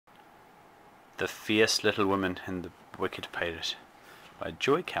The Fierce Little Woman and the Wicked Pirate by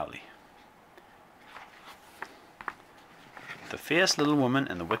Joy Cowley. The Fierce Little Woman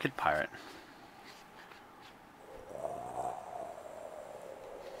and the Wicked Pirate.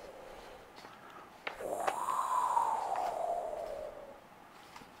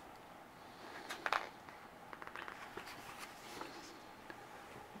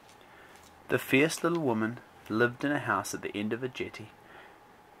 The fierce little woman lived in a house at the end of a jetty.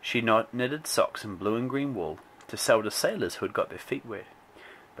 She knitted socks in blue and green wool to sell to sailors who had got their feet wet.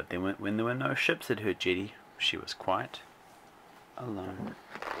 But then when there were no ships at her jetty, she was quite alone.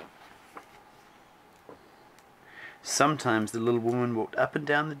 Sometimes the little woman walked up and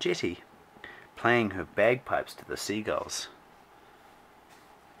down the jetty, playing her bagpipes to the seagulls.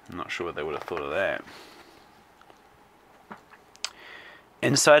 I'm not sure what they would have thought of that.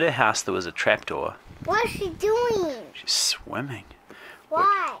 Inside her house there was a trapdoor. What is she doing? She's swimming.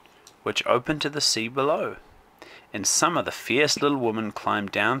 Why? Which opened to the sea below. In summer the fierce little woman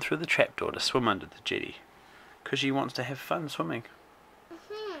climbed down through the trapdoor to swim under the jetty, because she wants to have fun swimming.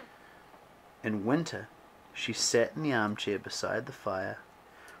 In winter she sat in the armchair beside the fire,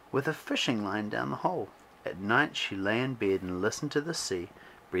 with a fishing line down the hole. At night she lay in bed and listened to the sea,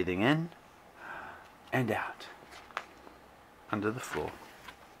 breathing in and out under the floor.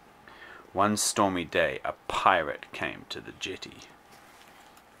 One stormy day a pirate came to the jetty.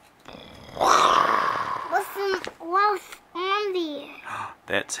 What's on there?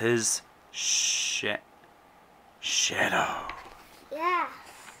 That's his shadow. Yes.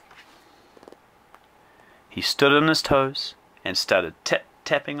 He stood on his toes and started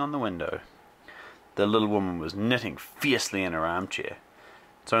tapping on the window. The little woman was knitting fiercely in her armchair.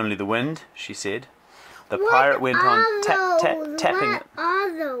 "It's only the wind," she said. The pirate went on tapping. What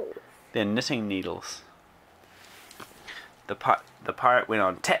are those? They're knitting needles. The pirate went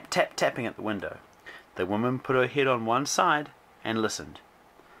on tapping at the window. The woman put her head on one side and listened.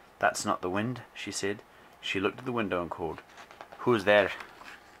 "That's not the wind," she said. She looked at the window and called, "Who's there?"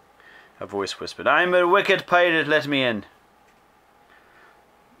 A voice whispered, "I'm a wicked pirate, let me in."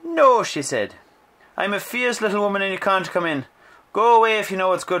 "No," she said. "I'm a fierce little woman and you can't come in. Go away if you know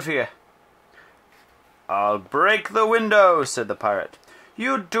what's good for you." "I'll break the window," said the pirate.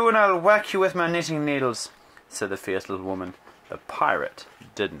 "You do and I'll whack you with my knitting needles," said the fierce little woman. The pirate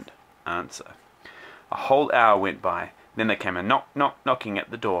didn't answer. A whole hour went by. Then there came a knocking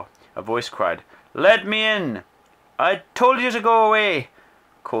at the door. A voice cried, "Let me in." "I told you to go away,"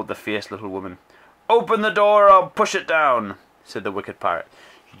 called the fierce little woman. "Open the door or I'll push it down," said the wicked pirate.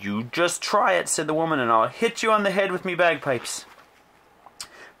 "You just try it," said the woman, "and I'll hit you on the head with me bagpipes."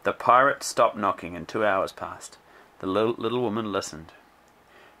 The pirate stopped knocking and 2 hours passed. The little woman listened.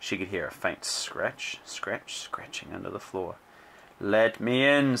 She could hear a faint scratching under the floor. "Let me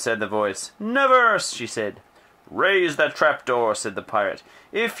in," said the voice. "Never," she said. "Raise that trapdoor," said the pirate.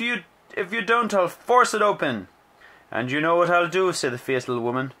 If you don't, I'll force it open." "And you know what I'll do," said the fierce little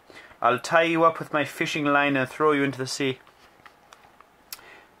woman. "I'll tie you up with my fishing line and throw you into the sea."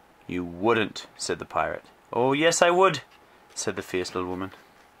 "You wouldn't," said the pirate. "Oh, yes, I would," said the fierce little woman.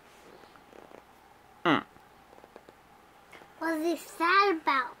 What's he sad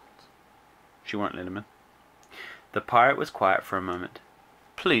about? She won't let him in. The pirate was quiet for a moment.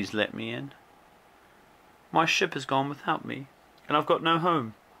 "Please let me in. My ship has gone without me, and I've got no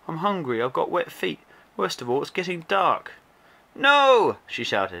home. I'm hungry, I've got wet feet. Worst of all, it's getting dark." "No!" she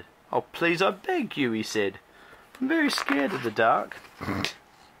shouted. "Oh, please, I beg you," he said. "I'm very scared of the dark."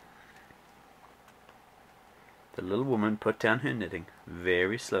 The little woman put down her knitting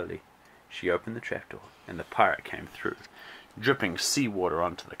very slowly. She opened the trapdoor, and the pirate came through, dripping seawater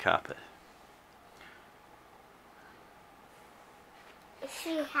onto the carpet. Is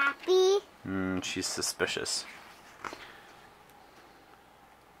she happy? She's suspicious.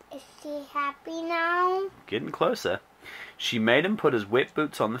 Is she happy now? Getting closer. She made him put his wet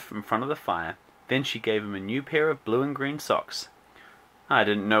boots on in front of the fire. Then she gave him a new pair of blue and green socks. "I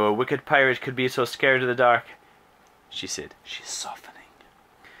didn't know a wicked pirate could be so scared of the dark," she said. She's softening.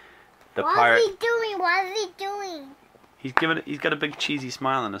 What is he doing? What is he doing? He's got a big cheesy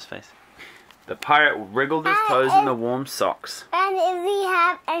smile on his face. The pirate wriggled his toes in the warm socks.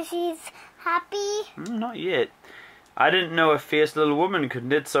 And she's happy? Not yet. "I didn't know a fierce little woman could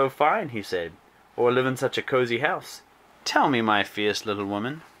knit so fine," he said, "or live in such a cozy house. Tell me, my fierce little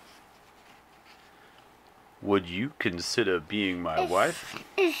woman, would you consider being my wife?"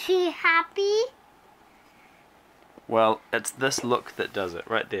 Is she happy? Well, it's this look that does it,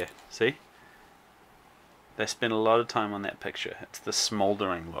 right there. See? They spent a lot of time on that picture. It's the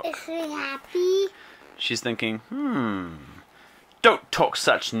smouldering look. Is she happy? She's thinking, "Don't talk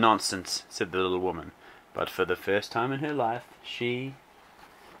such nonsense," said the little woman. But for the first time in her life, she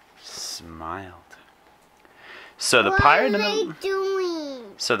smiled. So the pirate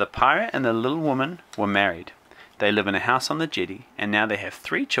and the little woman were married. They live in a house on the jetty, and now they have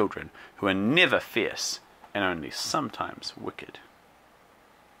 3 children who are never fierce and only sometimes wicked.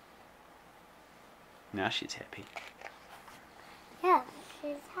 Now she's happy. Yeah,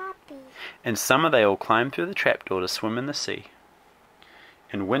 she's happy. In summer they all climb through the trapdoor to swim in the sea.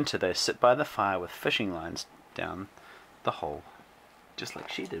 In winter they sit by the fire with fishing lines down the hole, just like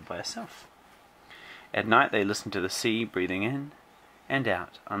she did by herself. At night they listen to the sea breathing in and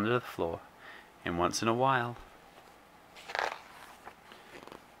out under the floor, and once in a while...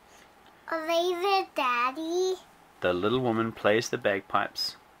 Are they the daddy? The little woman plays the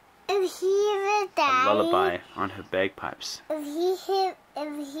bagpipes. Is he the daddy? A lullaby on her bagpipes. Is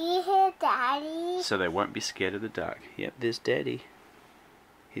he her daddy? So they won't be scared of the dark. Yep, there's Daddy.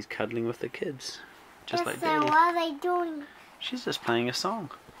 He's cuddling with the kids, just like Daddy. So what are they doing? She's just playing a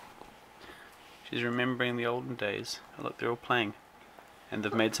song. She's remembering the olden days. Oh, look, they're all playing. And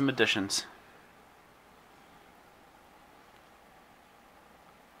they've made some additions.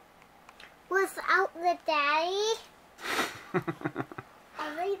 Without the daddy?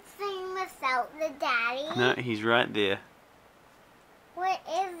 Everything without the daddy? No, he's right there. Where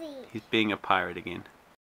is he? He's being a pirate again.